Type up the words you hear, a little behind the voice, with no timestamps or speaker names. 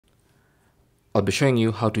I'll be showing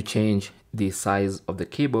you how to change the size of the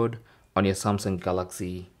keyboard on your Samsung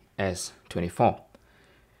Galaxy S24.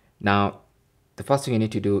 Now, the first thing you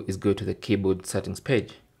need to do is go to the keyboard settings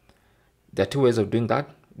page. There are two ways of doing that.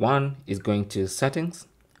 One is going to settings,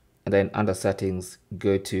 and then under settings,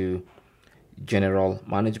 go to general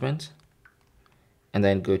management, and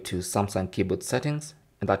then go to Samsung keyboard settings,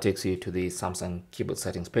 and that takes you to the Samsung keyboard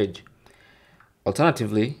settings page.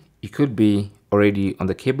 Alternatively, you could be already on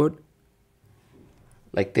the keyboard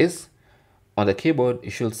like this. On the keyboard,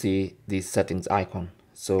 you should see the settings icon.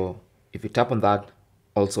 So if you tap on that,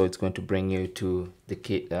 also it's going to bring you to the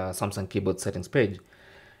Samsung keyboard settings page.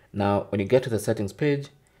 Now, when you get to the settings page,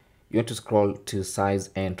 you want to scroll to size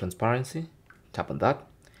and transparency. Tap on that,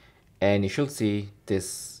 and you should see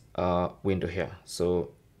this window here. So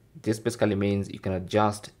this basically means you can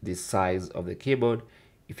adjust the size of the keyboard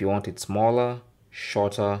if you want it smaller,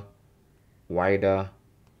 shorter, wider,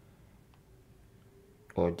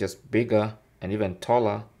 or just bigger and even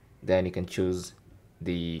taller. Then you can choose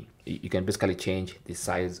you can basically change the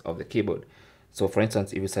size of the keyboard. So for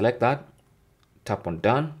instance, if you select that, tap on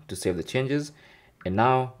done to save the changes, and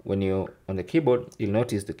now when you're on the keyboard, you'll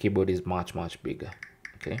notice the keyboard is much bigger.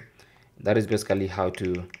 Okay, that is basically how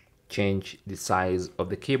to change the size of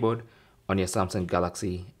the keyboard on your Samsung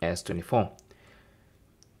Galaxy S24.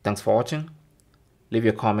 Thanks for watching. Leave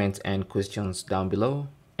your comments and questions down below,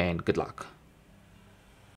 and good luck.